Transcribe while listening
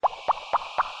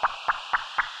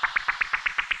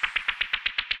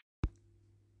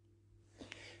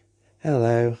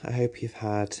Hello, I hope you've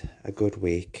had a good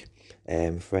week.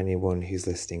 For anyone who's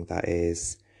listening that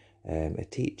is a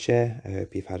teacher, I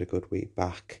hope you've had a good week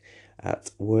back at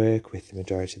work with the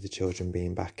majority of the children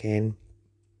being back in.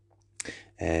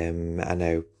 I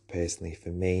know personally for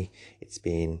me, it's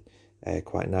been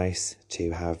quite nice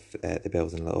to have the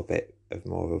building a little bit of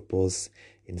more of a buzz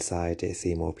inside it,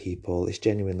 see more people. It's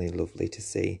genuinely lovely to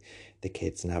see the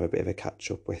kids and have a bit of a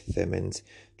catch up with them and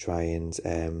try and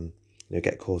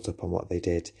get caught up on what they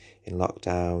did in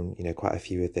lockdown. Quite a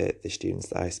few of the students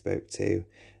that I spoke to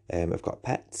have got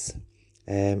pets.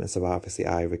 And so obviously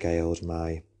I regaled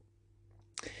my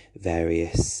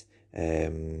various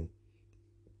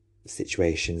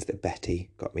situations that Betty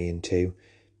got me into.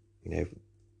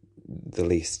 The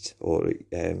least or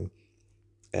the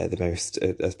most,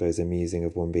 I suppose, amusing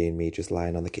of one being me just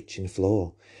lying on the kitchen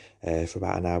floor for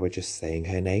about an hour just saying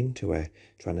her name to her,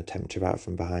 trying to tempt her out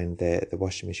from behind the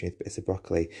washing machine with bits of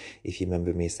broccoli. If you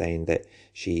remember me saying that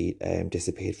she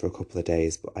disappeared for a couple of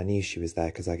days, but I knew she was there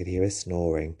because I could hear her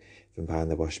snoring from behind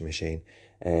the washing machine.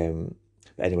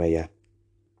 But anyway, yeah,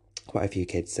 quite a few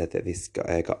kids said that these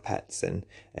got pets, and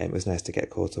it was nice to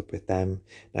get caught up with them.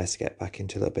 Nice to get back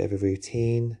into a little bit of a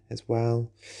routine as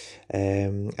well,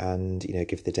 and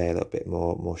give the day a little bit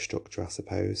more structure, I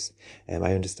suppose.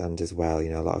 I understand as well.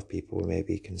 A lot of people were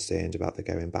maybe concerned about the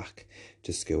going back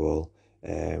to school,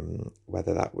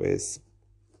 whether that was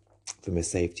from a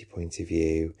safety point of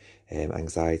view,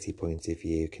 anxiety point of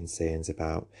view, concerns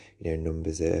about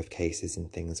numbers of cases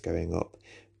and things going up,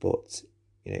 but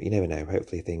you never know.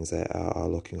 Hopefully things are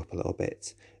looking up a little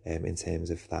bit in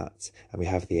terms of that. And we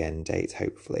have the end date,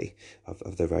 hopefully,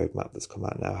 of the roadmap that's come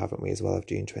out now, haven't we, as well, of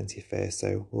June 21st.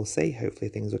 So we'll see. Hopefully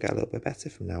things will get a little bit better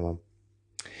from now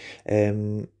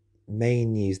on.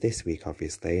 Main news this week,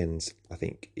 obviously, and I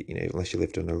think, unless you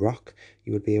lived on a rock,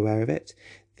 you would be aware of it.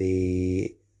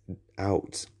 The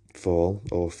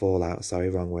fallout, sorry,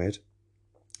 wrong word,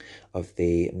 of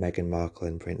the Meghan Markle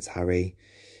and Prince Harry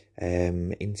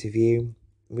interview.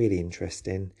 Really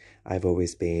interesting. I've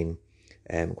always been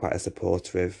quite a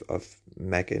supporter of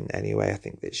Meghan anyway. I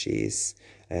think that she's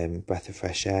breath of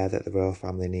fresh air that the royal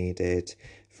family needed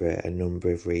for a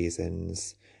number of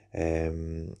reasons.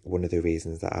 One of the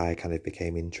reasons that I kind of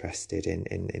became interested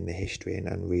in the history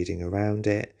and reading around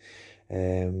it.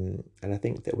 And I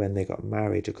think that when they got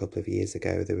married a couple of years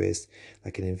ago, there was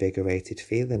like an invigorated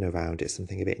feeling around it,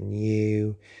 something a bit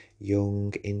new,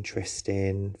 young,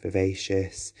 interesting,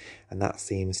 vivacious, and that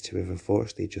seems to have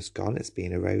unfortunately just gone. It's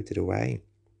been eroded away.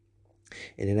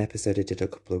 In an episode I did a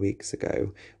couple of weeks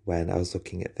ago, when I was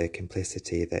looking at the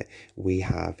complicity that we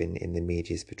have in the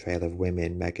media's portrayal of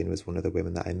women, Meghan was one of the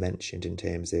women that I mentioned in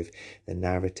terms of the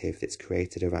narrative that's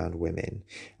created around women,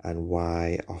 and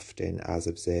why often as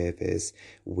observers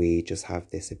we just have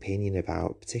this opinion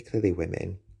about particularly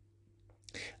women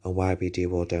and why we do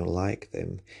or don't like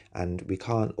them, and we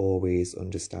can't always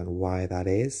understand why that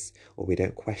is, or we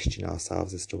don't question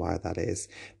ourselves as to why that is,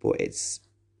 but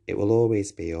it will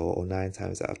always be, or 9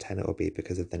 times out of 10 it will be,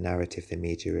 because of the narrative the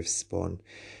media have spun.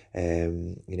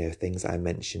 Things I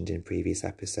mentioned in previous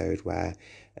episode where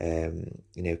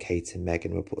Kate and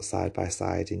Meghan were put side by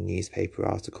side in newspaper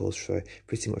articles for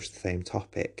pretty much the same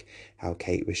topic, how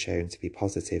Kate was shown to be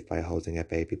positive by holding her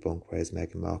baby bump, whereas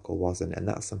Meghan Markle wasn't. And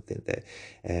that's something that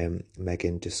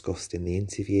Meghan discussed in the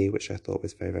interview, which I thought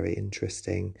was very, very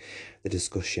interesting. The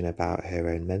discussion about her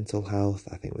own mental health,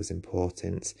 I think, was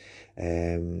important.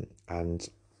 And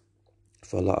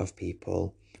for a lot of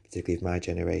people, particularly of my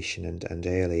generation and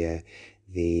earlier,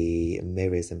 the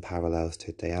mirrors and parallels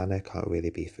to Diana can't really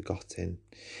be forgotten.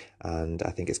 And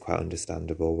I think it's quite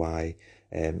understandable why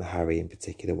Harry in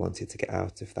particular wanted to get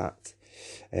out of that.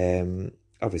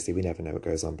 Obviously, we never know what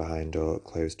goes on behind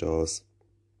closed doors.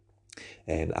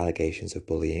 Allegations of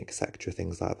bullying, etc.,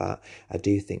 things like that. I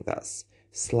do think that's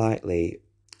slightly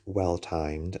well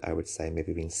timed, I would say,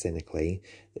 maybe being cynically,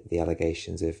 that the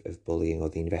allegations of bullying, or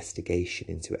the investigation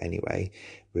into it anyway,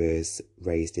 was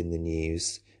raised in the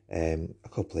news a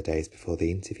couple of days before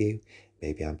the interview.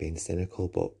 Maybe I'm being cynical,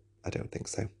 but I don't think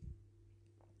so.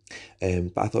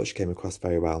 But I thought she came across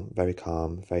very well, very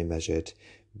calm, very measured,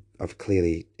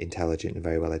 clearly intelligent and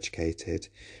very well educated.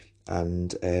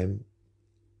 And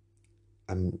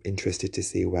I'm interested to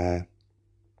see where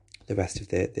the rest of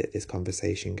this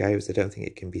conversation goes. I don't think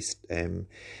it can be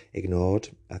ignored.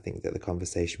 I think that the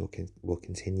conversation will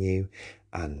continue,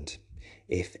 and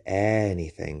if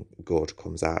anything good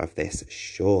comes out of this,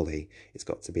 surely it's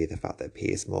got to be the fact that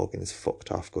Piers Morgan has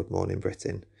fucked off Good Morning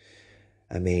Britain.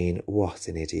 I mean, what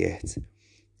an idiot.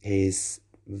 His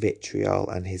vitriol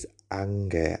and his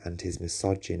anger and his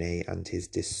misogyny and his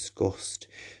disgust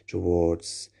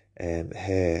towards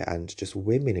her and just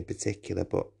women in particular,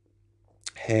 but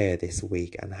her this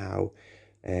week, and how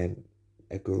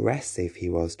aggressive he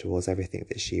was towards everything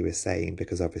that she was saying,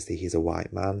 because obviously he's a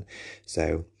white man,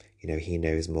 so he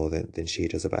knows more than she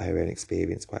does about her own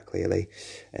experience quite clearly.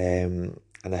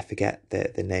 And I forget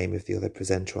the name of the other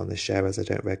presenter on the show, as I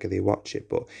don't regularly watch it,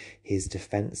 but his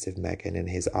defence of Meghan and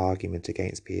his argument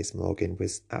against Piers Morgan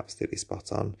was absolutely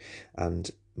spot on.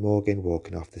 And Morgan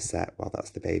walking off the set, well,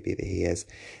 that's the baby that he is.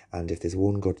 And if there's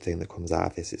one good thing that comes out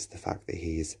of this, it's the fact that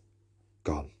he's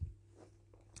gone.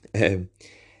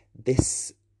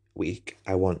 This week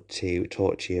I want to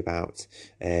talk to you about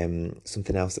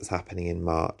something else that's happening in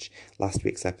March. Last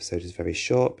week's episode is very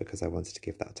short because I wanted to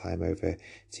give that time over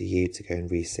to you to go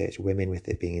and research women, with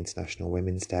it being International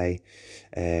Women's Day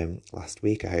last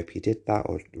week. I hope you did that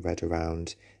or read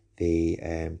around the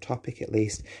topic at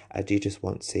least. I do just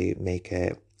want to make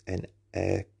a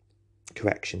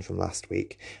correction from last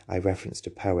week. I referenced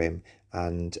a poem,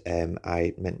 and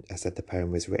I said the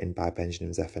poem was written by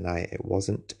Benjamin Zephaniah. It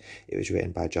wasn't. It was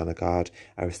written by John Agard.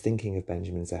 I was thinking of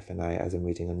Benjamin Zephaniah as I'm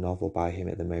reading a novel by him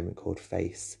at the moment called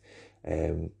Face,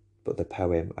 but the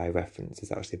poem I reference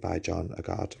is actually by John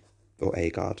Agard, or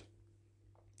Agard.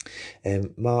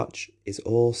 March is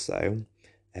also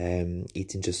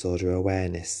Eating Disorder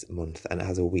Awareness Month, and it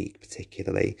has a week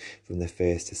particularly from the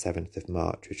 1st to 7th of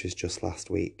March, which was just last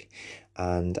week.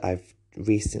 And I've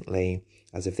recently,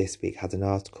 as of this week, had an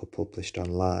article published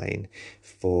online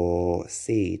for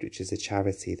Seed, which is a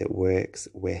charity that works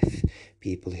with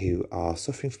people who are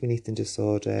suffering from an eating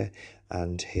disorder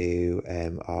and who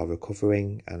are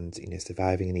recovering and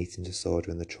surviving an eating disorder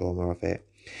and the trauma of it.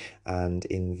 And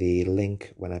in the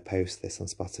link, when I post this on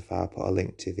Spotify, I'll put a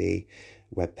link to the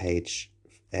webpage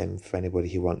for anybody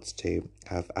who wants to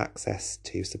have access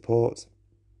to support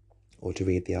or to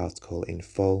read the article in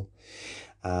full.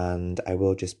 And I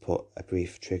will just put a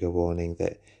brief trigger warning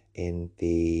that in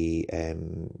the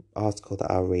article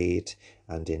that I'll read,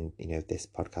 and in this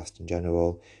podcast in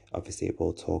general, obviously it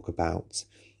will talk about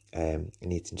an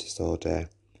eating disorder,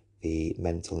 the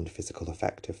mental and physical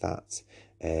effect of that,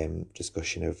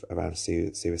 discussion around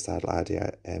suicidal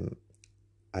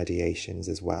ideations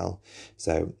as well.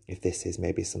 So if this is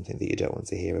maybe something that you don't want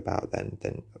to hear about, then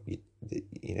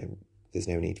there's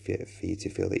no need for you to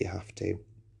feel that you have to.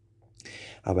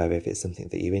 However, if it's something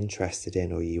that you're interested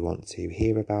in or you want to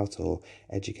hear about or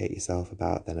educate yourself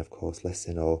about, then of course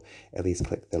listen, or at least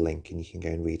click the link and you can go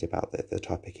and read about the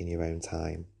topic in your own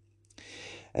time.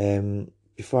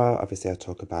 Before I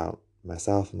talk about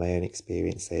myself and my own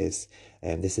experiences,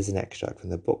 this is an extract from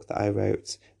the book that I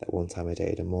wrote, That One Time I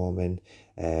Dated a Mormon,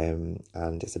 and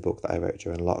it's a book that I wrote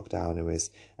during lockdown and was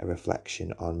a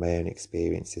reflection on my own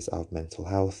experiences of mental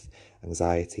health,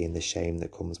 anxiety and the shame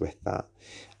that comes with that.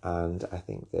 And I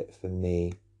think that for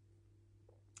me,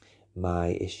 my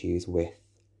issues with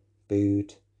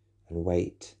food and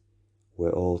weight were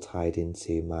all tied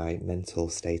into my mental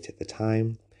state at the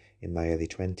time, in my early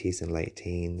 20s and late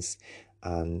teens,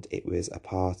 and it was a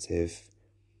part of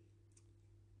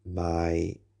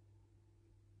my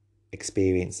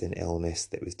experience in illness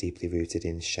that was deeply rooted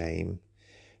in shame,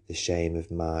 the shame of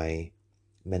my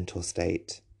mental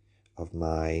state, of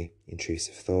my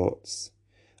intrusive thoughts,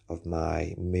 of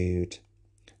my mood,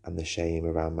 and the shame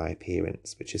around my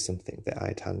appearance, which is something that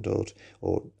I'd handled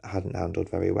or hadn't handled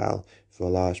very well for a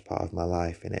large part of my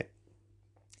life, in it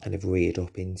kind of reared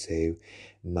up into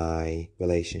my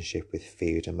relationship with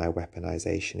food and my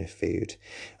weaponization of food.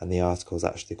 And the article is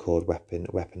actually called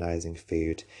Weaponizing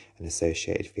Food and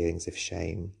Associated Feelings of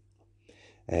Shame.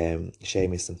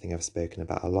 Shame is something I've spoken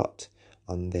about a lot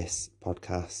on this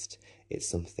podcast. It's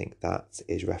something that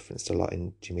is referenced a lot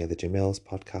in Jamila Jamil's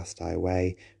podcast, I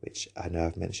Weigh, which I know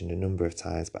I've mentioned a number of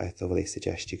times, but I thoroughly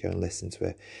suggest you go and listen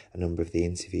to a number of the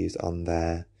interviews on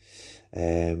there,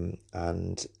 and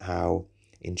how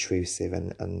intrusive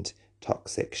and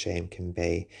toxic shame can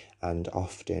be, and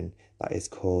often that is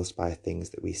caused by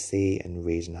things that we see and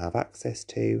read and have access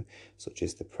to, such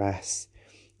as the press.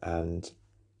 And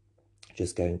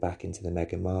just going back into the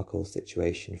Meghan Markle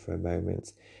situation for a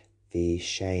moment, the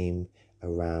shame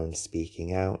around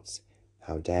speaking out,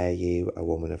 how dare you, a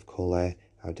woman of colour,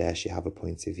 how dare she have a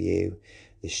point of view,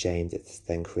 the shame that's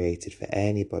then created for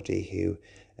anybody who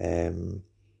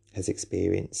has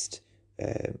experienced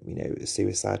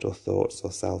suicidal thoughts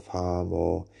or self-harm,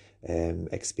 or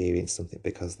experience something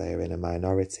because they are in a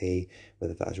minority,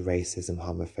 whether that's racism,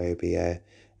 homophobia,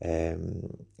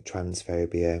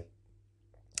 transphobia.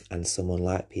 And someone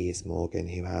like Piers Morgan,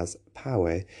 who has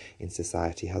power in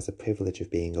society, has the privilege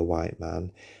of being a white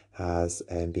man, has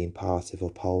been part of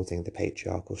upholding the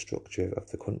patriarchal structure of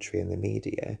the country and the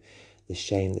media, the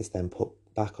shame that's then put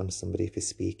back on somebody for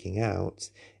speaking out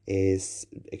is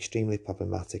extremely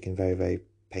problematic and very, very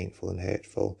painful and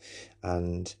hurtful.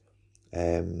 And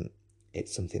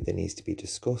it's something that needs to be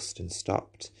discussed and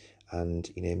stopped.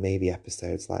 And, you know, maybe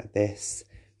episodes like this,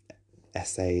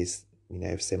 essays, you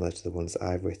know, similar to the ones that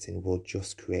I've written, will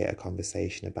just create a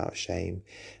conversation about shame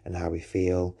and how we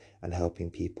feel, and helping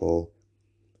people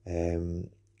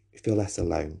feel less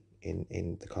alone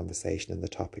in the conversation and the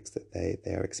topics that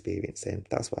they are experiencing.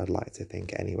 That's what I'd like to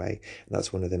think anyway. And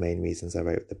that's one of the main reasons I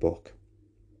wrote the book.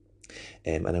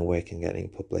 And I'm working on getting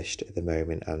published at the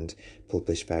moment, and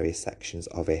publish various sections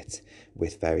of it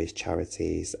with various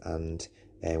charities and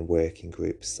working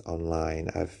groups online.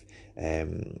 I've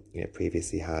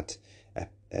previously had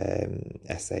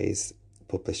essays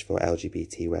published for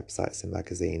LGBT websites and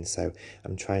magazines, so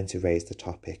I'm trying to raise the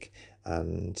topic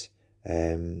and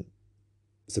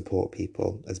support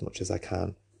people as much as I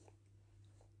can.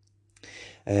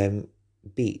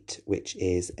 Beat, which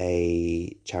is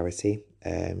a charity,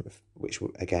 which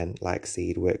again, like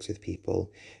Seed, works with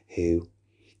people who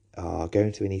are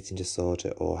going through an eating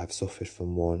disorder or have suffered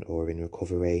from one or are in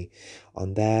recovery.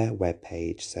 On their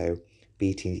webpage, so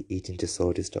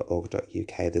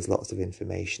beateatingdisorders.org.uk, there's lots of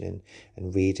information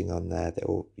and reading on there that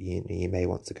you may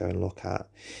want to go and look at.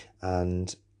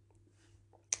 And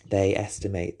they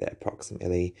estimate that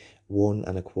approximately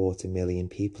 1.25 million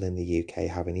people in the UK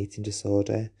have an eating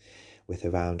disorder, with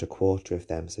around a quarter of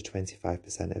them, so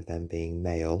 25% of them, being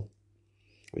male,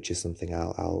 which is something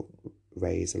I'll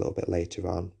raise a little bit later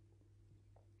on.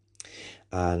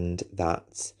 And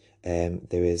that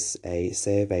there is a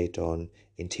survey done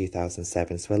in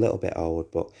 2007, so a little bit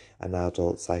old, but an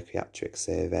adult psychiatric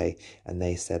survey, and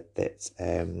they said that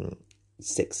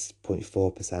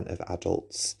 6.4% of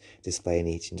adults display an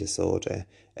eating disorder,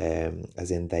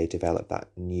 as in they develop that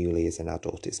newly as an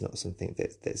adult. It's not something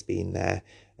that's been there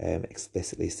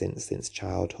explicitly since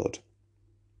childhood.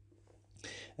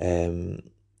 The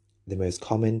most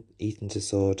common eating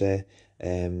disorder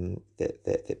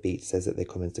that Beat says that they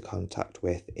come into contact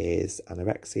with is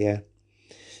anorexia.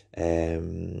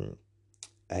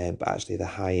 But actually the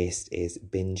highest is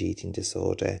binge eating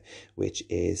disorder, which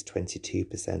is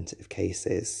 22% of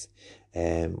cases,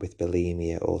 with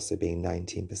bulimia also being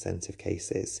 19% of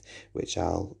cases, which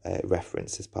I'll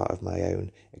reference as part of my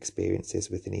own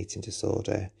experiences with an eating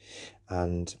disorder.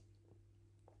 And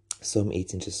some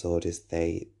eating disorders,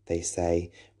 they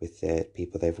say, with the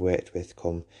people they've worked with,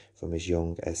 come from as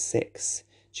young as 6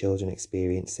 children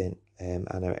experiencing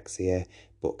anorexia,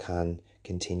 but can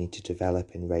continue to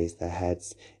develop and raise their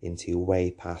heads into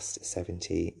way past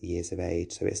 70 years of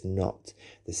age. So it's not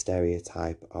the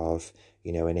stereotype of,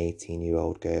 you know, an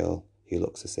 18-year-old girl who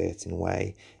looks a certain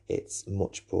way. It's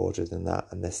much broader than that,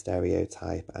 and the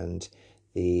stereotype and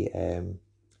the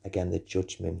again, the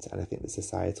judgment, and I think the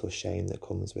societal shame that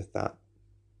comes with that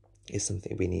is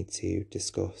something we need to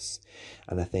discuss.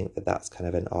 And I think that that's kind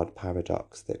of an odd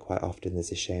paradox, that quite often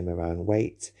there's a shame around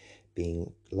weight,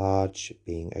 being large,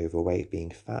 being overweight, being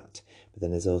fat, but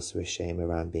then there's also a shame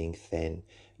around being thin.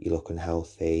 You look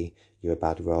unhealthy, you're a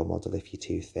bad role model if you're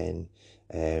too thin,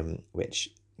 which,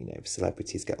 you know,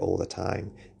 celebrities get all the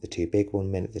time. They're too big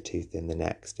one minute, they're too thin the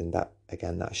next. And that,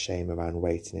 again, that shame around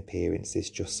weight and appearance is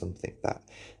just something that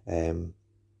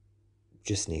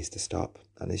just needs to stop,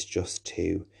 and it's just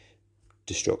too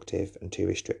destructive and too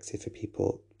restrictive for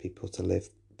people to live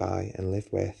by and live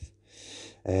with.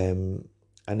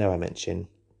 I know I mention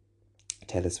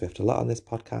Taylor Swift a lot on this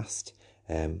podcast.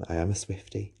 I am a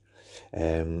Swiftie.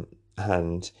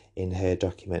 And in her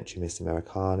documentary Miss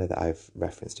Americana, that I've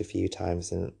referenced a few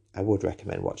times, and I would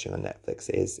recommend watching on Netflix,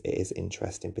 it is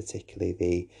interesting,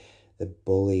 particularly the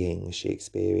bullying she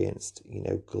experienced, you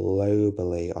know,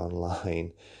 globally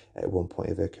online at one point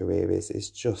of her career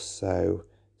is just so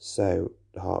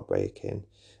heartbreaking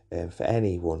for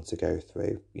anyone to go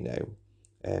through, you know,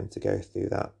 to go through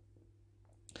that.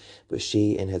 But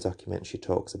she, in her documentary,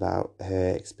 talks about her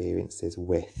experiences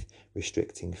with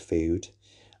restricting food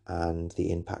and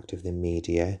the impact of the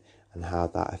media and how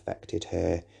that affected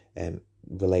her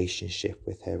relationship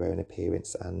with her own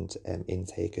appearance and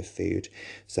intake of food.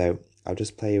 So I'll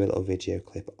just play you a little video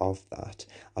clip of that.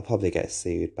 I'll probably get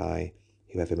sued by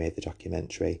whoever made the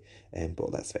documentary,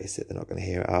 but let's face it, they're not going to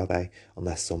hear it, are they?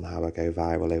 Unless somehow I go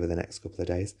viral over the next couple of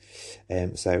days.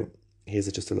 So here's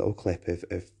just a little clip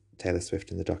of Taylor Swift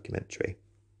in the documentary.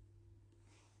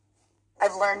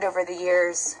 I've learned over the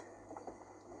years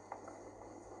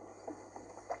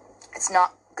it's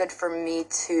not good for me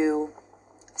to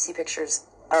see pictures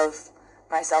of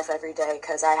myself every day,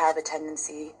 because I have a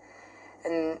tendency,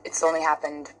 and it's only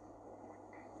happened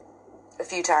a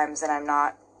few times, and I'm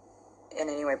not in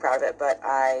any way proud of it, but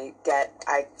I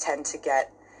tend to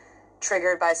get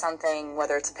triggered by something,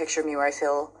 whether it's a picture of me where I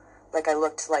feel like I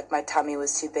looked like my tummy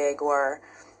was too big, or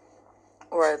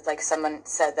like someone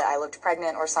said that I looked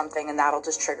pregnant or something, and that'll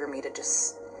just trigger me to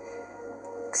just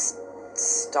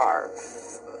starve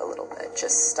a little bit,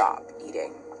 just stop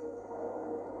eating.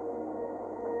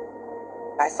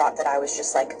 I thought that I was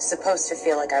just like supposed to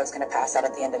feel like I was going to pass out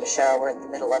at the end of a show or in the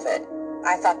middle of it.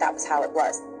 I thought that was how it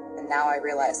was. And now I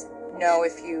realize, no,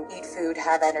 if you eat food,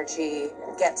 have energy,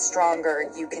 get stronger,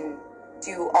 you can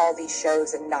do all these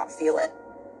shows and not feel it,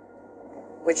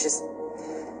 which is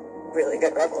really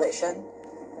good revelation.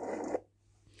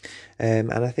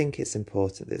 And I think it's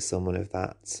important that someone of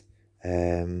that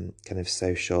kind of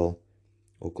social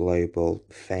or global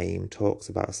fame talks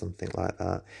about something like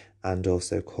that, and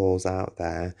also calls out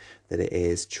there that it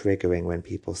is triggering when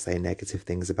people say negative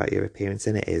things about your appearance,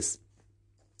 and it is,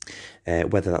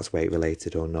 whether that's weight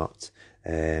related or not,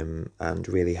 and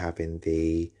really having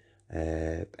the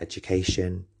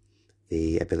education,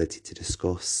 the ability to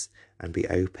discuss and be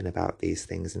open about these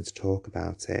things and to talk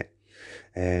about it.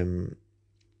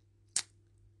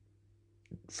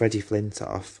 Freddie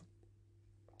Flintoff,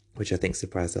 which I think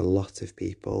surprised a lot of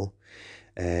people,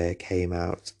 came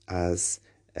out as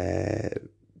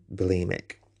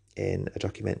bulimic in a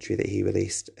documentary that he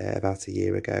released about a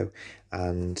year ago,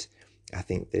 and I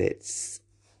think that it's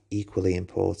equally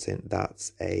important that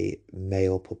a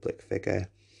male public figure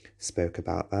spoke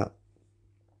about that,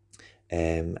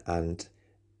 and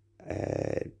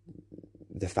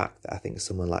the fact that I think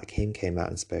someone like him came out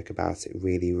and spoke about it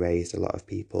really raised a lot of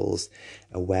people's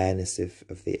awareness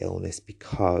of the illness,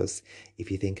 because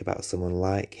if you think about someone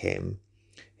like him,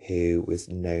 who was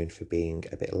known for being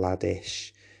a bit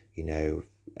laddish, you know,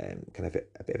 kind of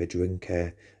a bit of a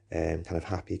drinker, kind of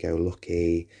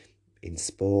happy-go-lucky in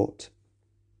sport,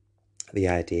 the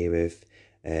idea of,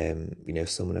 you know,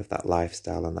 someone of that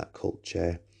lifestyle and that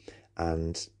culture,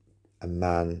 and a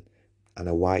man, and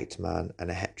a white man,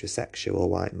 and a heterosexual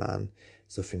white man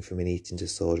suffering from an eating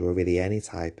disorder, or really any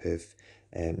type of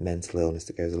mental illness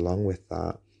that goes along with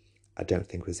that, I don't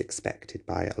think was expected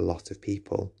by a lot of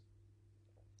people.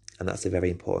 And that's a very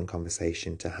important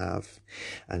conversation to have.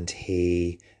 And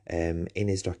he, in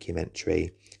his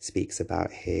documentary, speaks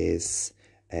about his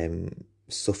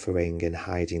suffering and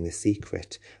hiding the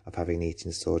secret of having an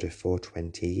eating disorder for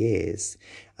 20 years.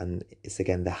 And it's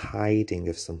again, the hiding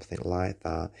of something like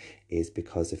that is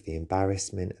because of the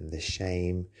embarrassment and the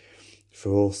shame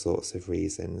for all sorts of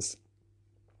reasons.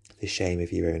 The shame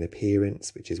of your own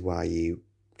appearance, which is why you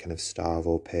kind of starve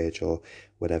or purge or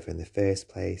whatever in the first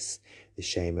place. The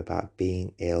shame about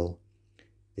being ill.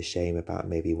 The shame about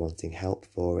maybe wanting help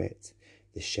for it.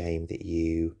 The shame that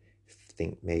you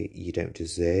think maybe you don't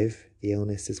deserve the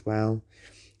illness as well.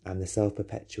 And the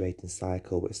self-perpetuating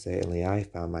cycle, which certainly I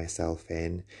found myself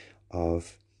in,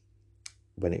 of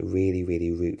when it really,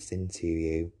 really roots into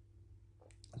you,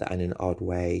 that in an odd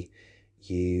way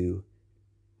you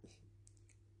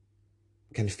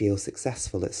can feel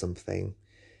successful at something,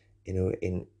 you know,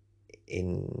 in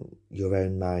your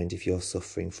own mind, if you're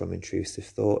suffering from intrusive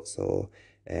thoughts or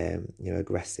you know,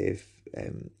 aggressive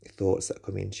thoughts that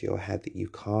come into your head that you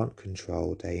can't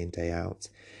control day in, day out,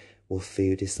 well,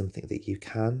 food is something that you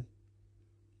can,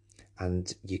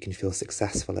 and you can feel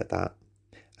successful at that.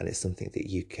 And it's something that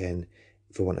you can,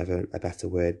 for want of a better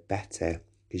word, better,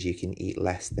 because you can eat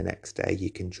less the next day, you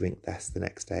can drink less the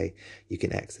next day, you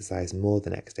can exercise more the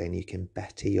next day, and you can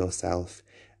better yourself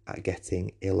at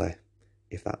getting iller,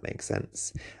 if that makes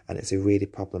sense. And it's a really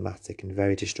problematic and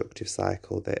very destructive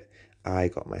cycle that I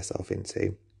got myself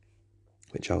into,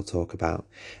 which I'll talk about.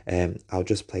 I'll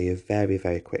just play a very,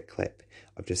 very quick clip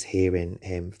of just hearing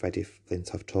him, Freddie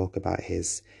Flintoff, talk about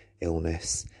his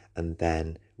illness, and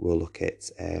then we'll look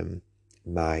at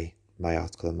my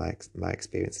article and my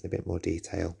experience in a bit more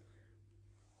detail.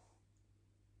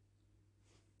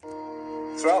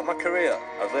 Throughout my career,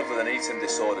 I've lived with an eating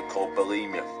disorder called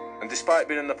bulimia, and despite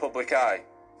being in the public eye,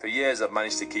 for years I've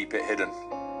managed to keep it hidden.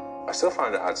 I still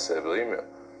find it hard to say bulimia.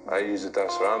 I usually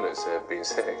dance around it and say being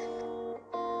sick.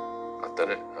 I've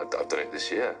done it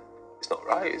this year. It's not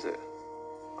right, is it?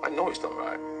 I know it's not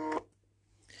right.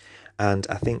 And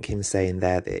I think him saying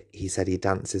there that he said he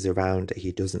dances around it,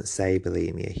 he doesn't say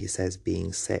bulimia, he says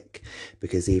being sick,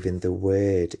 because even the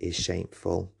word is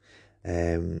shameful.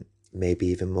 Maybe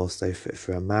even more so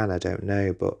for a man, I don't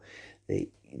know, but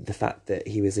the fact that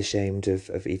he was ashamed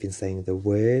of even saying the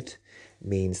word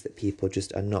means that people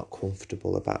just are not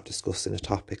comfortable about discussing a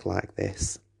topic like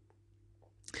this.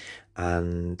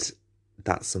 And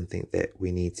that's something that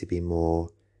we need to be more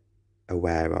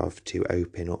aware of to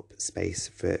open up space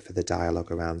for the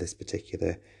dialogue around this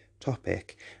particular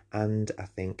topic. And I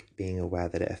think being aware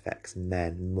that it affects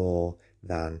men more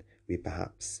than we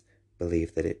perhaps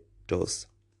believe that it does.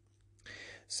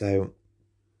 So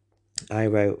I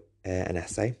wrote an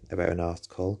essay, I wrote an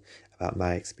article about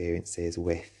my experiences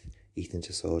with eating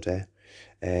disorder.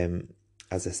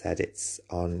 As I said, it's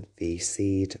on the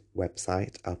Seed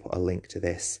website. I'll put a link to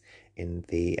this in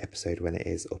the episode when it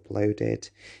is uploaded.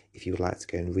 If you would like to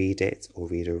go and read it or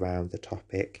read around the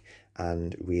topic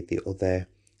and read the other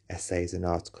essays and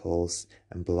articles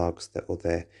and blogs that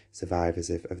other survivors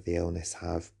of the illness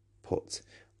have put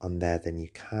on there, then you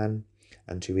can.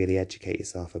 And to really educate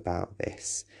yourself about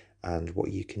this and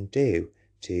what you can do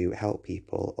to help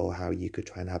people, or how you could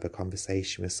try and have a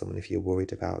conversation with someone if you're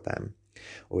worried about them,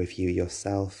 or if you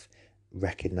yourself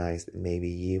recognise that maybe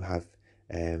you have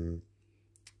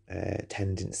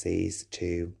tendencies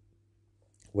to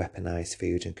weaponise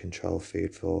food and control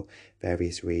food for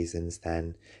various reasons,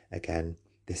 then again,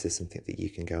 this is something that you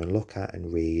can go and look at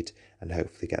and read and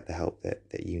hopefully get the help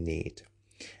that you need.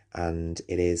 And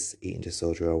it is Eating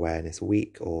Disorder Awareness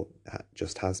Week, or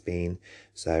just has been,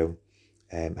 so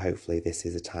hopefully this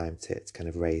is a time to kind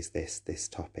of raise this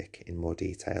topic in more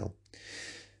detail.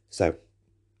 So,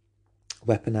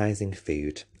 weaponising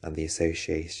food and the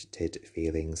associated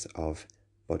feelings of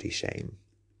body shame.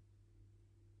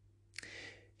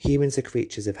 Humans are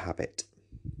creatures of habit.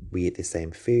 We eat the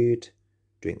same food,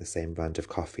 drink the same brand of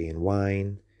coffee and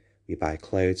wine, we buy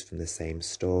clothes from the same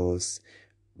stores,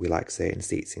 we like certain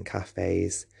seats in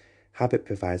cafes. Habit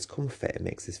provides comfort and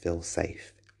makes us feel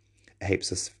safe. It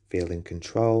helps us feel in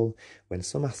control when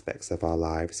some aspects of our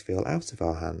lives feel out of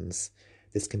our hands.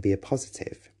 This can be a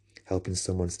positive, helping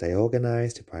someone stay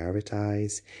organised, to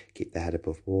prioritise, keep their head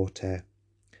above water.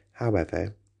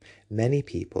 However, many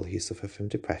people who suffer from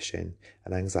depression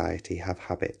and anxiety have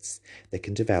habits that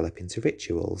can develop into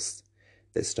rituals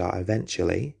that start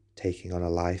eventually taking on a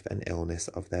life and illness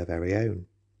of their very own.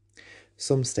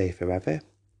 Some stay forever,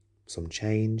 some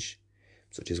change,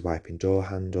 such as wiping door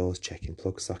handles, checking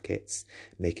plug sockets,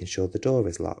 making sure the door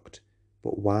is locked.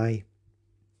 But why?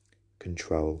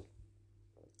 Control.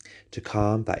 To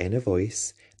calm that inner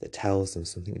voice that tells them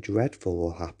something dreadful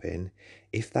will happen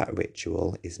if that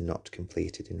ritual is not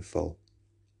completed in full.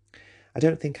 I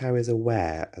don't think I was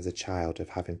aware as a child of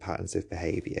having patterns of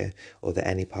behaviour, or that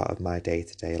any part of my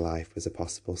day-to-day life was a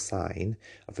possible sign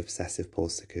of it's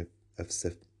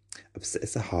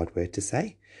a hard word to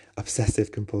say,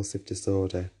 obsessive compulsive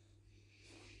disorder.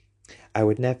 I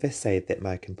would never say that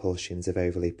my compulsions have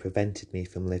overly prevented me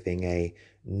from living a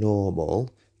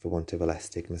normal, for want of a less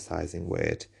stigmatising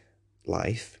word,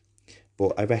 life,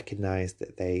 but I recognise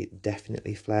that they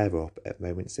definitely flare up at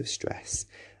moments of stress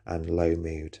and low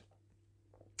mood.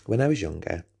 When I was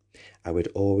younger, I would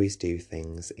always do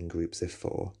things in groups of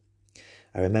 4.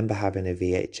 I remember having a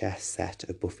VHS set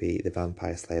of Buffy the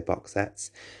Vampire Slayer box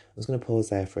sets. I was going to pause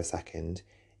there for a second.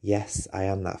 Yes, I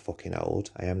am that fucking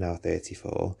old. I am now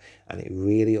 34, and it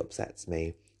really upsets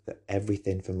me that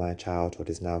everything from my childhood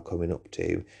is now coming up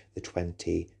to the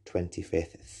 20th,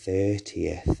 25th,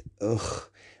 30th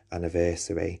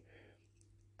anniversary.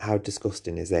 How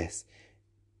disgusting is this?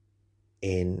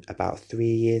 In about 3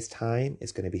 years' time,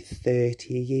 it's going to be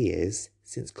 30 years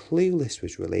since Clueless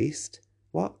was released.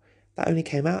 What? That only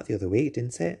came out the other week,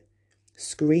 didn't it?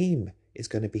 Scream is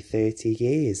going to be 30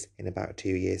 years in about 2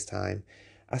 years' time.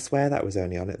 I swear that was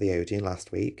only on at the Odeon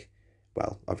last week.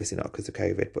 Well, obviously not because of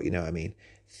COVID, but you know what I mean.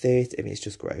 It's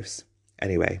just gross.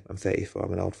 Anyway, I'm 34,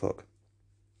 I'm an old fuck.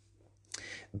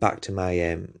 Back to my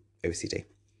OCD.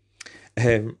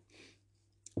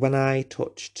 When I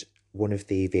touched one of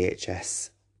the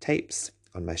VHS tapes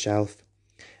on my shelf,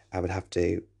 I would have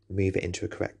to move it into a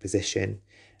correct position.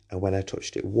 And when I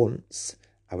touched it once,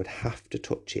 I would have to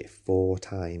touch it 4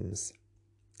 times.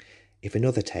 If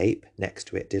another tape next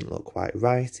to it didn't look quite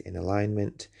right in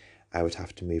alignment, I would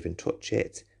have to move and touch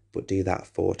it, but do that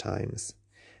 4 times.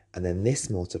 And then this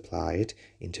multiplied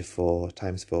into 4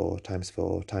 times 4 times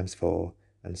 4 times 4,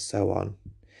 and so on.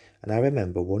 And I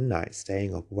remember one night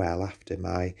staying up well after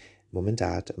my mum and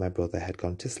dad and my brother had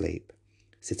gone to sleep,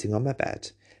 sitting on my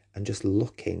bed and just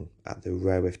looking at the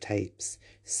row of tapes,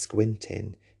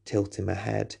 squinting, tilting my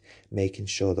head, making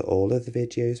sure that all of the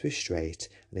videos were straight,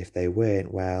 and if they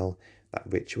weren't, well, that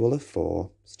ritual of 4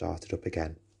 started up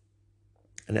again.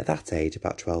 And at that age,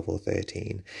 about 12 or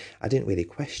 13, I didn't really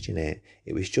question it.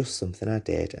 It was just something I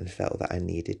did and felt that I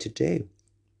needed to do.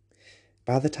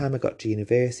 By the time I got to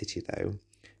university, though,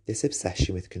 this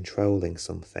obsession with controlling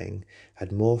something had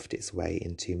morphed its way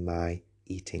into my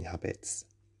eating habits.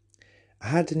 I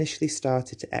had initially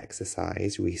started to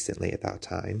exercise recently at that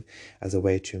time as a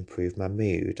way to improve my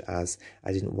mood, as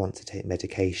I didn't want to take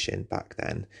medication back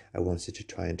then. I wanted to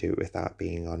try and do it without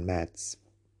being on meds.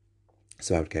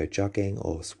 So I would go jogging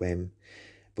or swim.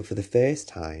 But for the first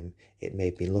time, it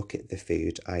made me look at the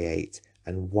food I ate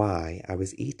and why I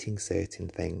was eating certain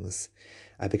things.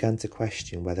 I began to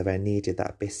question whether I needed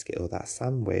that biscuit or that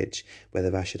sandwich,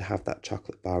 whether I should have that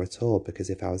chocolate bar at all,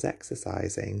 because if I was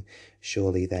exercising,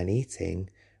 surely then eating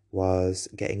was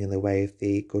getting in the way of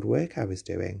the good work I was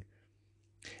doing.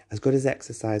 As good as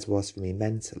exercise was for me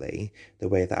mentally, the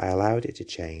way that I allowed it to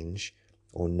change,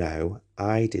 or no,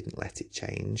 I didn't let it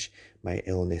change, my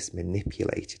illness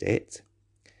manipulated it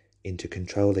into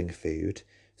controlling food,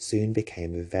 soon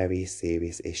became a very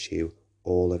serious issue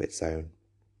all of its own.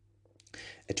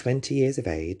 At 20 years of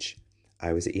age,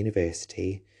 I was at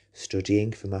university,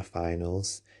 studying for my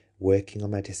finals, working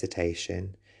on my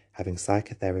dissertation, having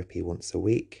psychotherapy once a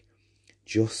week,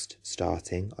 just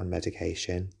starting on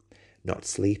medication, not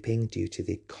sleeping due to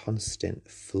the constant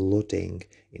flooding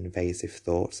invasive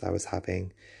thoughts I was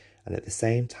having, and at the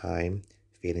same time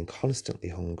feeling constantly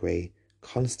hungry,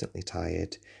 constantly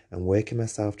tired, and working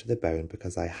myself to the bone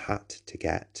because I had to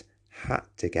get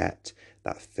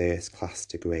that first class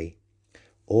degree.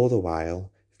 All the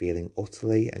while feeling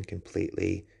utterly and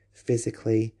completely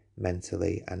physically,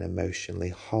 mentally, and emotionally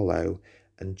hollow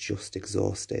and just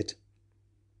exhausted.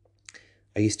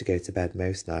 I used to go to bed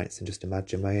most nights and just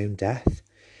imagine my own death.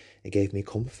 It gave me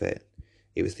comfort.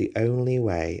 It was the only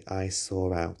way I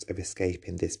saw out of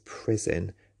escaping this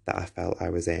prison that I felt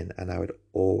I was in and I would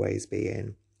always be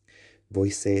in.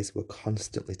 Voices were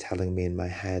constantly telling me in my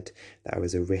head that I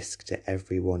was a risk to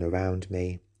everyone around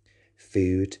me.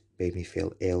 Food made me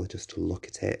feel ill just to look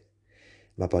at it.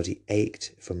 My body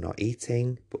ached from not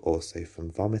eating, but also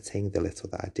from vomiting the little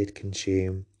that I did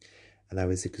consume, and I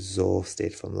was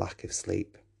exhausted from lack of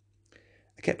sleep.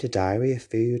 I kept a diary of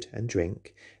food and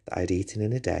drink that I'd eaten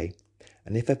in a day,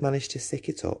 and if I'd managed to sick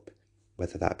it up,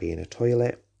 whether that be in a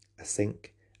toilet, a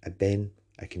sink, a bin,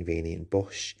 a convenient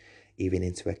bush, even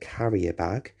into a carrier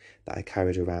bag that I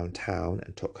carried around town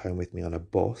and took home with me on a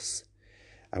bus,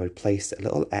 I would place a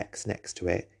little X next to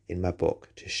it in my book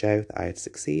to show that I had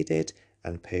succeeded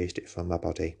and purged it from my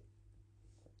body.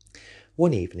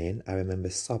 One evening, I remember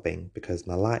sobbing because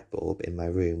my light bulb in my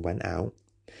room went out,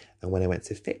 and when I went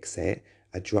to fix it,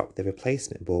 I dropped the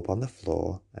replacement bulb on the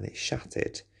floor and it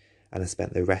shattered, and I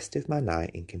spent the rest of my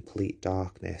night in complete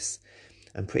darkness.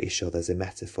 I'm pretty sure there's a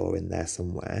metaphor in there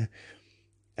somewhere.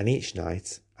 And each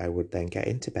night, I would then get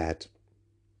into bed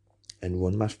and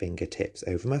run my fingertips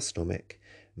over my stomach,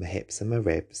 my hips and my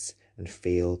ribs, and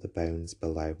feel the bones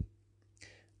below.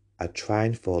 I'd try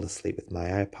and fall asleep with my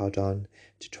iPod on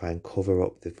to try and cover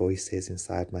up the voices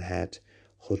inside my head,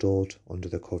 huddled under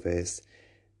the covers,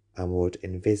 and would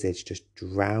envisage just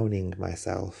drowning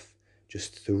myself,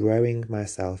 just throwing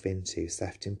myself into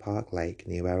Sefton Park Lake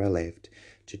near where I lived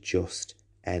to just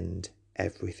end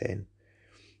everything.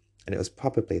 And it was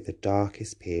probably the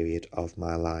darkest period of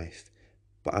my life,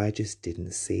 but I just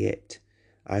didn't see it.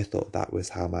 I thought that was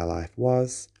how my life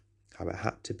was, how it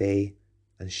had to be,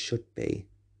 and should be.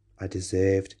 I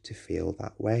deserved to feel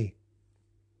that way.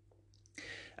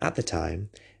 At the time,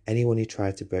 anyone who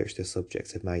tried to broach the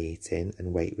subject of my eating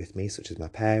and weight with me, such as my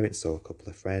parents or a couple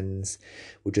of friends,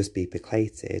 would just be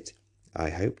placated, I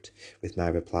hoped, with my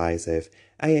replies of,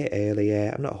 I ate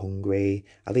earlier, I'm not hungry,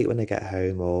 I'll eat when I get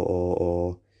home,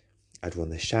 or I'd run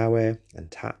the shower and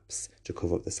taps to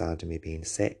cover up the sound of me being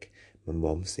sick. My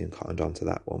mum soon cottoned on to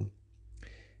that one.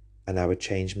 And I would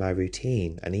change my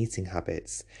routine and eating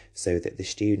habits so that the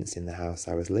students in the house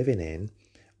I was living in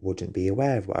wouldn't be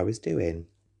aware of what I was doing.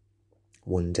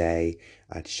 One day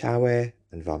I'd shower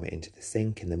and vomit into the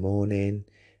sink in the morning.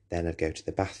 Then I'd go to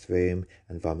the bathroom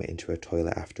and vomit into a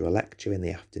toilet after a lecture in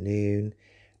the afternoon.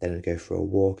 Then I'd go for a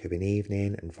walk of an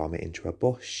evening and vomit into a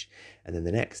bush. And then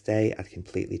the next day I'd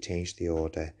completely change the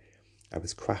order. I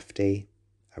was crafty,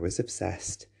 I was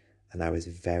obsessed, and I was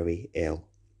very ill.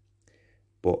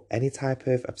 But any type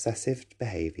of obsessive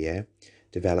behaviour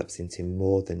develops into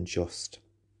more than just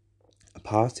a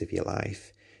part of your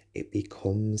life. It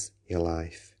becomes your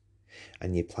life,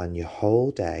 and you plan your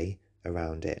whole day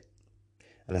around it.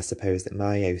 And I suppose that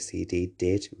my OCD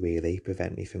did really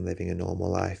prevent me from living a normal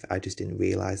life. I just didn't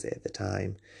realise it at the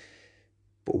time.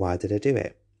 But why did I do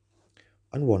it?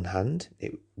 On one hand,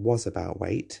 it was about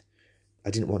weight. I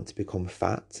didn't want to become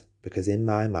fat because in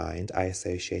my mind I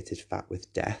associated fat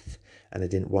with death and I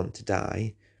didn't want to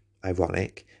die.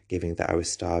 Ironic, given that I was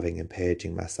starving and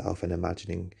purging myself and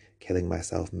imagining killing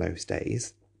myself most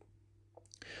days.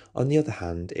 On the other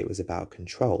hand, it was about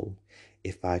control.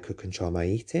 If I could control my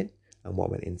eating and what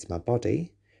went into my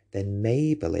body, then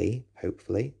maybe,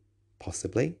 hopefully,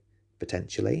 possibly,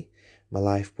 potentially, my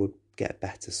life would get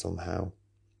better somehow.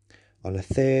 On a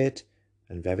third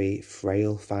and very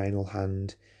frail final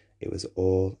hand, it was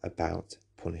all about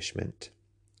punishment.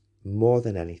 More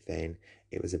than anything,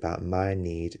 it was about my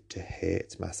need to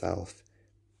hurt myself.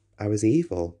 I was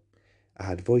evil. I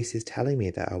had voices telling me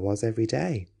that I was every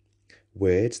day.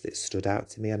 Words that stood out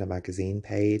to me on a magazine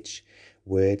page,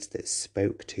 words that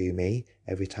spoke to me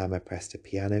every time I pressed a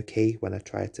piano key when I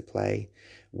tried to play,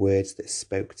 words that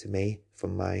spoke to me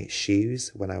from my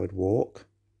shoes when I would walk,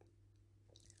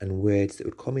 and words that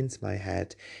would come into my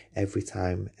head every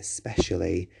time,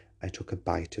 especially, I took a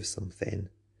bite of something.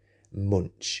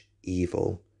 Munch,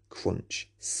 evil, crunch,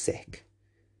 sick.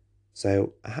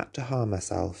 So I had to harm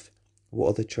myself. What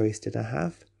other choice did I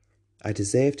have? I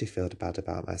deserved to feel bad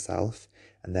about myself,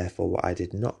 and therefore what I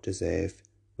did not deserve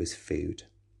was food.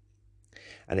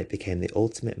 And it became the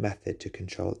ultimate method to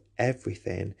control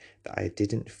everything that I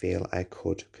didn't feel I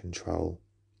could control.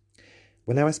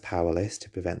 When I was powerless to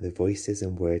prevent the voices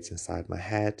and words inside my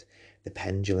head, the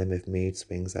pendulum of mood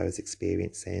swings I was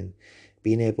experiencing,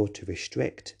 being able to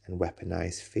restrict and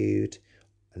weaponize food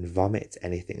and vomit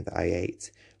anything that I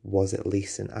ate was at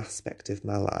least an aspect of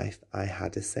my life I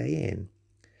had a say in.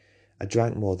 I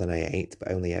drank more than I ate,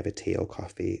 but only ever tea or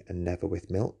coffee and never with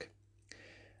milk.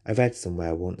 I read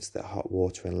somewhere once that hot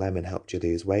water and lemon helped you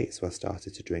lose weight, so I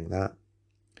started to drink that.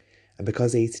 And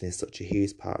because eating is such a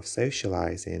huge part of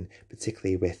socialising,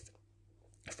 particularly with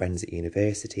friends at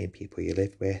university and people you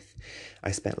live with, I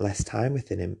spent less time with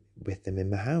them in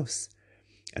my house.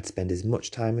 I'd spend as much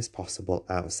time as possible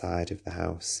outside of the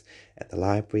house, at the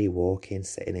library, walking,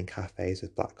 sitting in cafes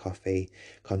with black coffee,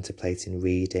 contemplating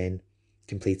reading,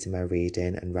 completing my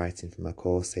reading and writing for my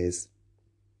courses.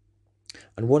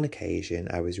 On one occasion,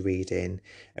 I was reading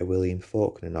a William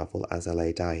Faulkner novel as I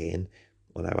lay dying,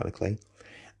 unironically,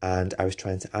 and I was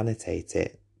trying to annotate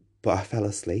it, but I fell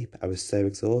asleep. I was so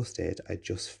exhausted, I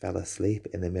just fell asleep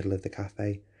in the middle of the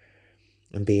cafe.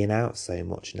 And being out so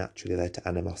much naturally led to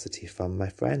animosity from my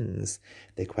friends.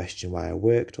 They questioned why I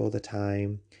worked all the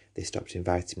time. They stopped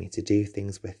inviting me to do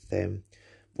things with them.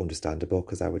 Understandable,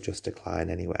 because I would just decline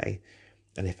anyway.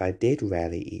 And if I did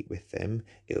rarely eat with them,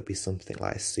 it would be something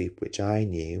like soup, which I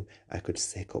knew I could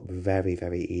sick up very,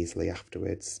 very easily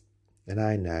afterwards. And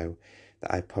I know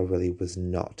that I probably was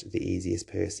not the easiest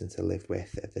person to live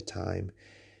with at the time,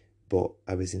 but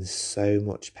I was in so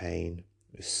much pain,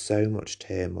 so much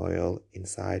turmoil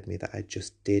inside me that I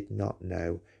just did not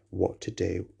know what to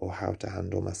do or how to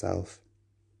handle myself.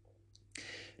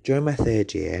 During my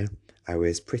third year, I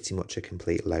was pretty much a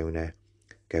complete loner,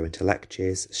 going to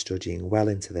lectures, studying well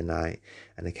into the night,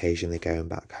 and occasionally going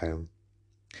back home.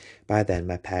 By then,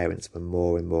 my parents were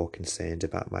more and more concerned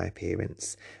about my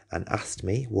appearance and asked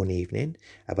me one evening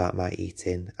about my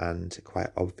eating and quite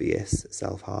obvious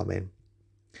self-harming.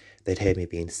 They'd heard me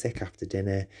being sick after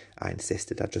dinner. I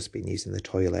insisted I'd just been using the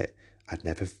toilet. I'd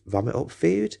never vomit up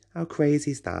food. How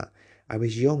crazy is that? I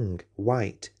was young,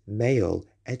 white, male,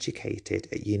 educated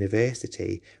at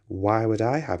university. Why would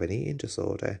I have an eating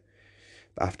disorder?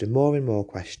 But after more and more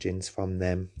questions from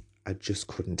them, I just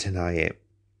couldn't deny it.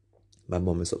 My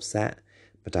mum was upset,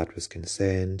 my dad was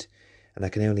concerned, and I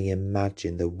can only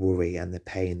imagine the worry and the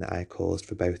pain that I caused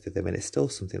for both of them, and it's still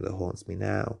something that haunts me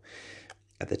now.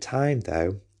 At the time,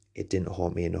 though, it didn't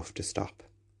haunt me enough to stop.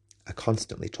 I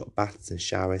constantly took baths and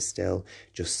showers still,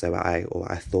 just so I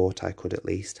thought I could at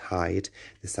least hide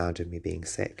the sound of me being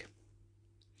sick.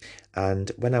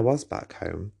 And when I was back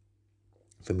home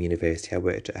from university, I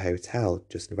worked at a hotel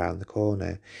just around the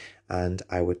corner, and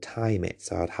I would time it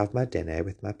so I'd have my dinner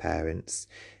with my parents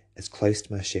as close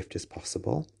to my shift as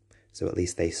possible, so at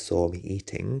least they saw me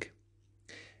eating.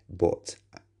 But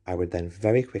I would then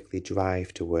very quickly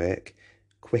drive to work,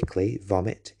 quickly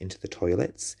vomit into the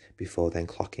toilets before then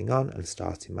clocking on and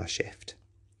starting my shift.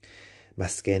 My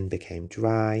skin became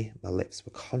dry, my lips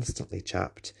were constantly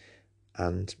chapped,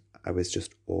 and I was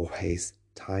just always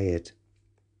tired.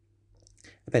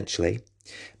 Eventually,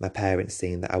 my parents,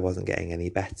 seeing that I wasn't getting any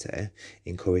better,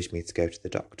 encouraged me to go to the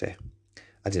doctor.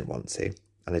 I didn't want to,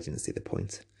 and I didn't see the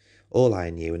point. All I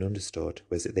knew and understood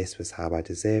was that this was how I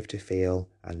deserved to feel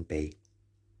and be.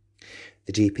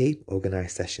 The GP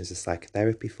organised sessions of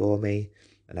psychotherapy for me,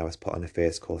 and I was put on a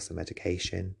first course of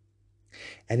medication.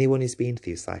 Anyone who's been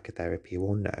through psychotherapy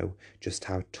will know just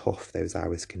how tough those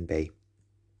hours can be.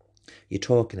 You're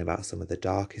talking about some of the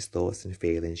darkest thoughts and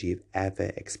feelings you've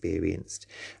ever experienced,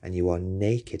 and you are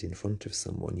naked in front of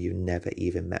someone you've never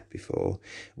even met before,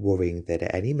 worrying that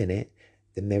at any minute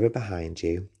The mirror behind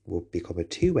you will become a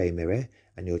two-way mirror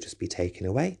and you'll just be taken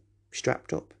away,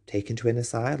 strapped up, taken to an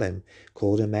asylum,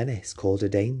 called a menace, called a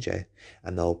danger,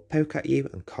 and they'll poke at you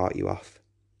and cart you off.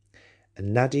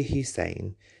 And Nadia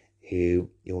Hussain, who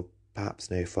you'll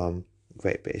perhaps know from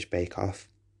Great British Bake Off,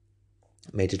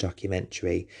 made a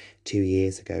documentary 2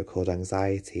 years ago called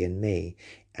Anxiety and Me,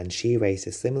 and she raised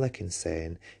a similar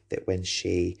concern that when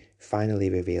she finally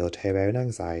revealed her own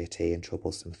anxiety and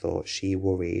troublesome thoughts, she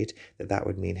worried that that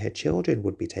would mean her children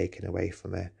would be taken away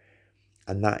from her.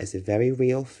 And that is a very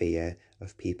real fear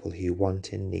of people who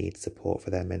want and need support for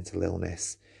their mental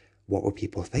illness. What will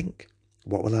people think?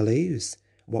 What will I lose?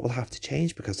 What will have to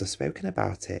change because I've spoken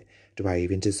about it? Do I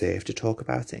even deserve to talk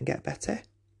about it and get better?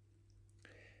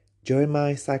 During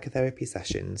my psychotherapy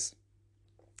sessions,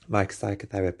 my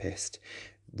psychotherapist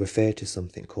referred to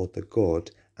something called the good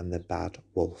and the bad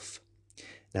wolf.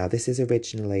 Now, this is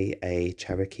originally a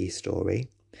Cherokee story,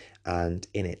 and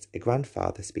in it, a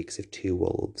grandfather speaks of two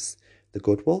wolves. The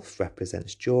good wolf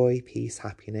represents joy, peace,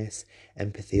 happiness,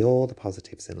 empathy, all the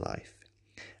positives in life.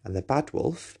 And the bad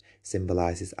wolf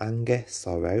symbolises anger,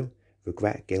 sorrow,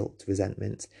 regret, guilt,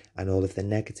 resentment, and all of the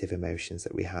negative emotions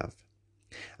that we have.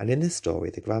 And in the story,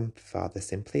 the grandfather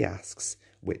simply asks,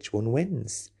 which one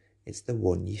wins? It's the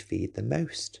one you feed the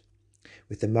most.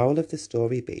 With the moral of the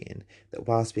story being that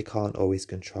whilst we can't always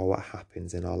control what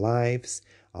happens in our lives,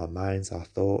 our minds, our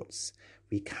thoughts,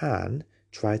 we can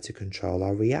try to control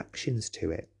our reactions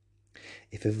to it.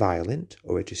 If a violent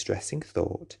or a distressing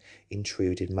thought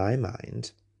intruded my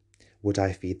mind, would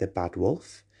I feed the bad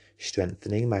wolf,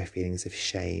 strengthening my feelings of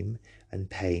shame and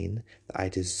pain that I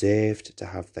deserved to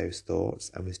have those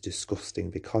thoughts and was disgusting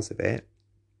because of it?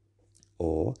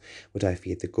 Or would I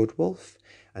feed the good wolf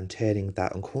and turning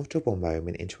that uncomfortable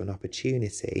moment into an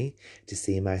opportunity to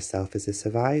see myself as a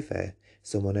survivor,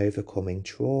 someone overcoming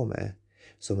trauma,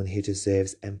 someone who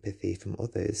deserves empathy from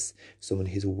others, someone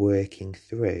who's working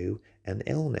through an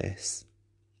illness?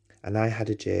 And I had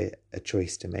a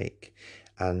choice to make.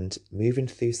 And moving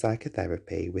through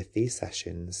psychotherapy with these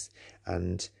sessions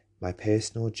and my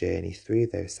personal journey through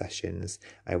those sessions,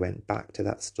 I went back to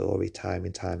that story time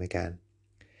and time again.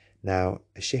 Now,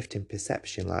 a shift in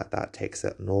perception like that takes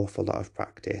an awful lot of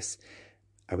practice.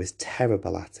 I was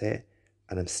terrible at it,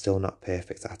 and I'm still not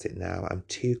perfect at it now. I'm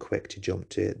too quick to jump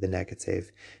to the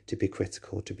negative, to be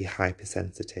critical, to be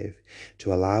hypersensitive,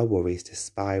 to allow worries to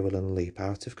spiral and loop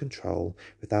out of control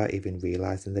without even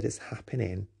realising that it's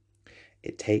happening.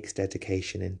 It takes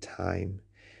dedication and time.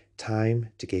 Time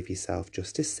to give yourself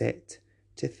just to sit,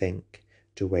 to think,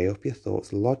 to weigh up your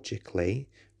thoughts logically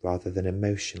rather than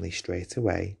emotionally straight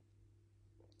away,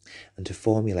 and to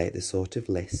formulate the sort of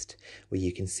list where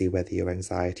you can see whether your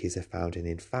anxieties are founded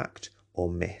in fact or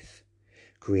myth,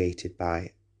 created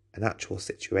by an actual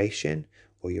situation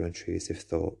or your intrusive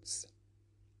thoughts.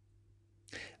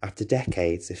 After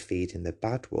decades of feeding the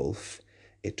bad wolf,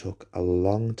 it took a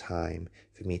long time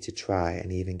for me to try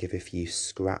and even give a few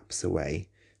scraps away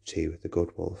to the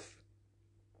good wolf.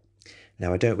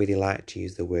 Now, I don't really like to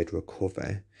use the word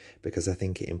recover because I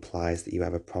think it implies that you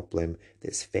have a problem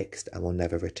that's fixed and will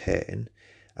never return.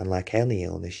 And like any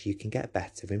illness, you can get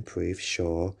better, improve,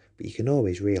 sure, but you can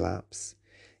always relapse.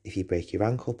 If you break your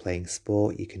ankle playing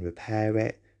sport, you can repair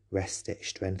it, rest it,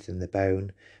 strengthen the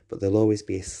bone, but there'll always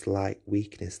be a slight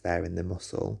weakness there in the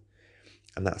muscle.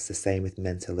 And that's the same with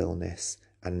mental illness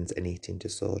and an eating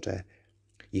disorder.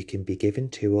 You can be given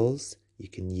tools, you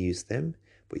can use them,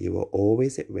 but you are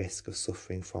always at risk of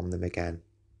suffering from them again.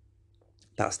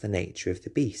 That's the nature of the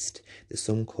beast that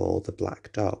some call the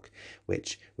black dog,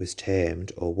 which was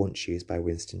termed or once used by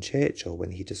Winston Churchill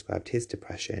when he described his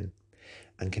depression.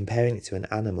 And comparing it to an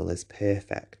animal is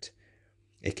perfect.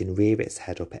 It can rear its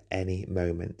head up at any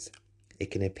moment.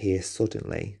 It can appear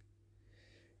suddenly.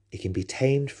 It can be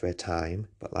tamed for a time,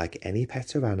 but like any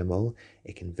pet or animal,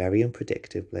 it can very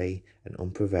unpredictably and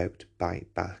unprovoked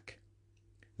bite back.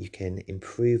 You can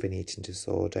improve an eating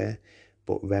disorder,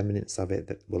 but remnants of it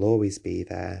that will always be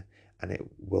there, and it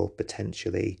will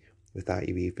potentially, without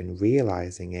you even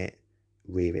realising it,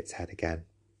 rear its head again.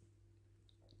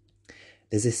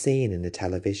 There's a scene in a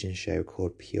television show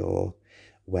called Pure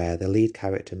where the lead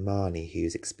character Marnie,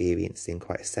 who's experiencing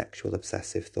quite sexual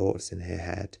obsessive thoughts in her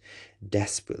head,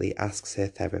 desperately asks her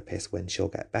therapist when she'll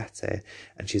get better,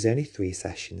 and she's only 3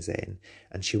 sessions in,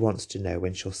 and she wants to know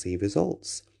when she'll see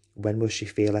results. When will she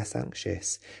feel less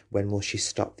anxious? When will she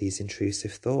stop these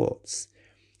intrusive thoughts?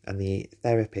 And the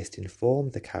therapist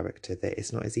informed the character that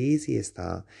it's not as easy as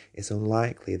that. It's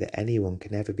unlikely that anyone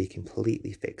can ever be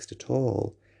completely fixed at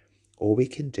all. All we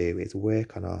can do is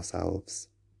work on ourselves.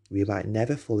 We might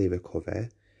never fully recover,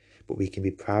 but we can be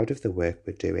proud of the work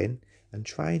we're doing and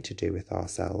trying to do with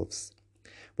ourselves.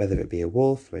 Whether it be a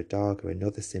wolf or a dog or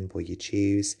another symbol you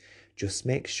choose, just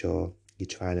make sure you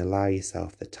try and allow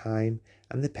yourself the time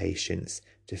and the patience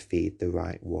to feed the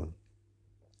right one.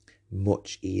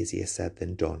 Much easier said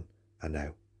than done, I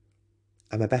know.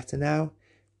 Am I better now?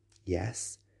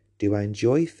 Yes. Do I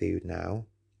enjoy food now?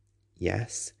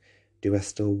 Yes. Do I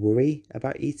still worry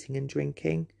about eating and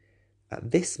drinking?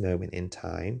 At this moment in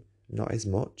time, not as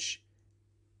much.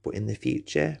 But in the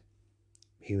future,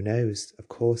 who knows? Of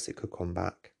course it could come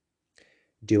back.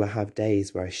 Do I have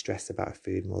days where I stress about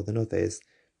food more than others?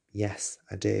 Yes,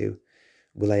 I do.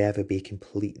 Will I ever be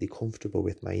completely comfortable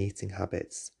with my eating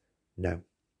habits? No.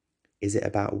 Is it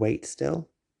about weight still?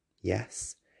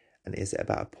 Yes. And is it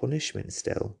about a punishment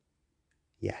still?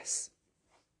 Yes.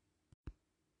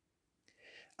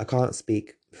 I can't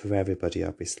speak for everybody,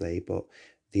 obviously, but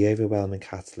the overwhelming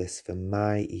catalyst for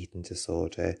my eating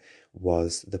disorder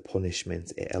was the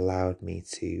punishment it allowed me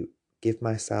to give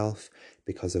myself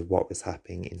because of what was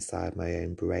happening inside my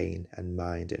own brain and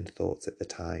mind and thoughts at the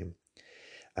time.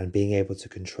 And being able to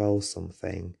control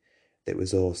something that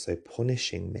was also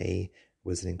punishing me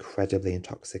was an incredibly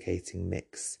intoxicating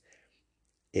mix.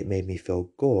 It made me feel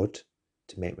good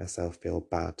to make myself feel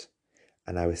bad,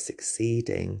 and I was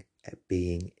succeeding at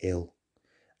being ill.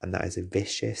 And that is a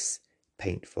vicious,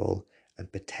 painful,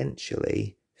 and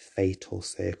potentially fatal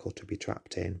circle to be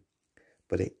trapped in.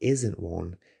 But it isn't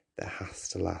one that has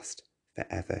to last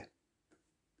forever.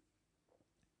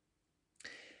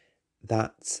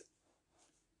 That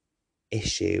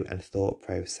issue and thought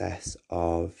process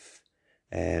of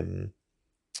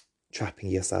trapping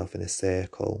yourself in a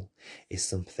circle is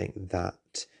something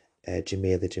that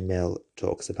Jameela Jamil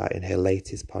talks about in her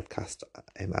latest podcast,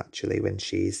 actually, when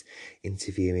she's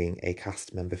interviewing a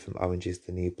cast member from Orange is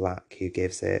the New Black who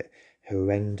gives a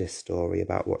horrendous story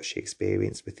about what she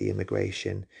experienced with the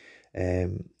immigration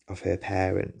of her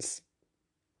parents,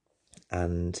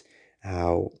 and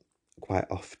how quite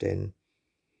often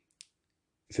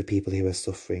for people who are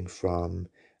suffering from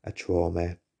a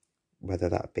trauma, whether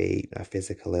that be a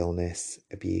physical illness,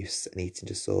 abuse, an eating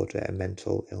disorder, a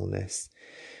mental illness,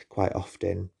 quite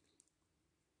often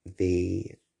the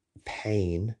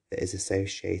pain that is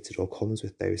associated or comes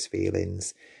with those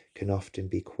feelings can often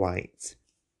be quite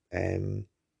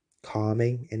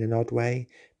calming in an odd way,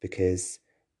 because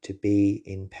to be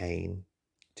in pain,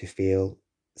 to feel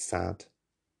sad,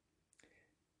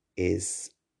 is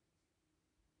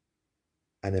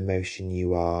an emotion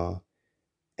you are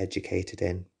educated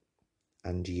in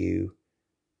and you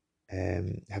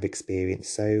have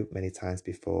experienced so many times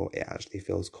before. It actually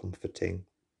feels comforting.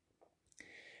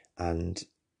 And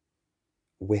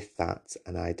with that,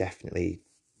 and I definitely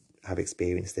have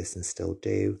experienced this and still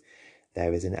do,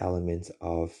 there is an element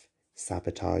of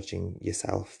sabotaging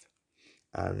yourself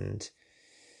and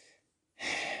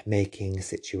making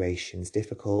situations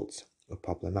difficult or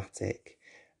problematic,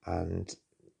 and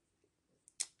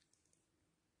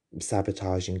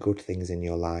sabotaging good things in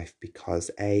your life because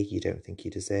A, you don't think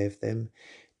you deserve them,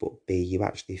 but B, you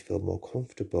actually feel more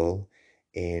comfortable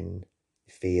in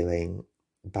feeling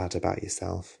bad about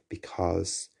yourself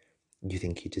because you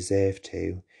think you deserve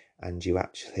to, and you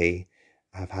actually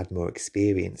have had more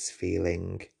experience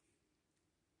feeling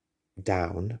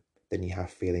down than you have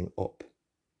feeling up.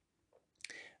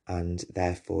 And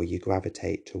therefore you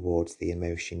gravitate towards the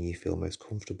emotion you feel most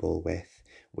comfortable with,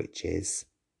 which is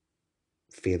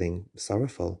feeling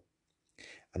sorrowful.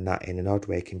 And that in an odd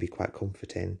way can be quite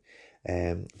comforting.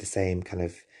 The same kind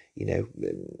of,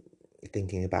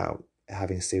 thinking about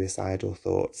having suicidal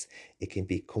thoughts, it can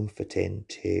be comforting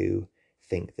to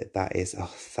think that is,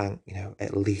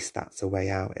 at least that's a way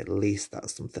out, at least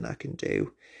that's something I can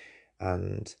do.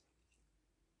 And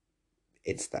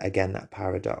it's that, again, that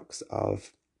paradox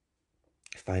of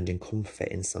finding comfort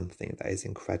in something that is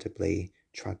incredibly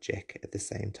tragic at the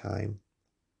same time.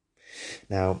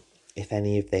 Now, if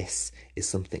any of this is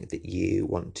something that you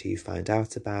want to find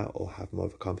out about or have more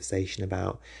of a conversation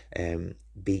about,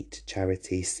 Beat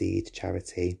Charity, Seed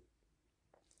Charity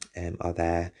are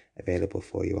there available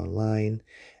for you online.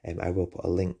 I will put a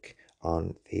link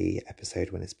on the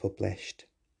episode when it's published.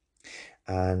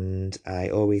 And I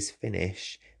always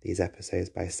finish these episodes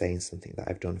by saying something that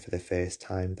I've done for the first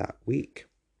time that week,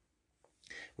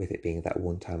 with it being that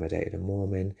one time I dated a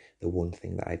Mormon, the one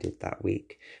thing that I did that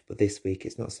week. But this week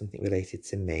it's not something related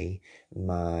to me.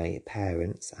 My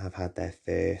parents have had their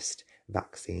first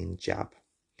vaccine jab,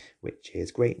 which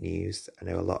is great news. I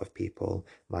know a lot of people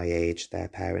my age, their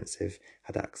parents have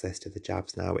had access to the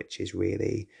jabs now, which is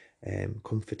really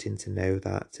comforting to know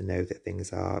that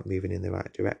things are moving in the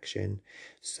right direction.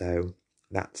 So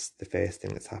that's the first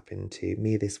thing that's happened to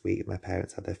me this week. My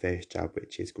parents had their first jab,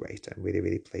 which is great. I'm really,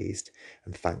 really pleased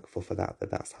and thankful for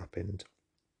that's happened.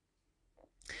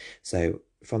 So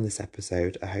from this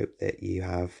episode, I hope that you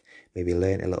have maybe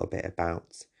learned a little bit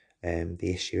about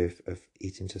the issue of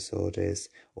eating disorders,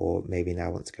 or maybe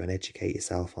now want to go and educate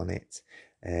yourself on it.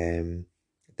 The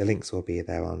links will be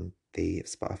there on the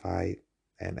Spotify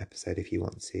episode if you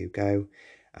want to go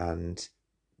and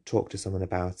talk to someone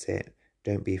about it.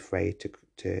 Don't be afraid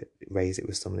to raise it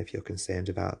with someone if you're concerned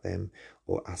about them,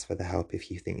 or ask for the help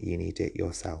if you think you need it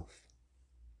yourself.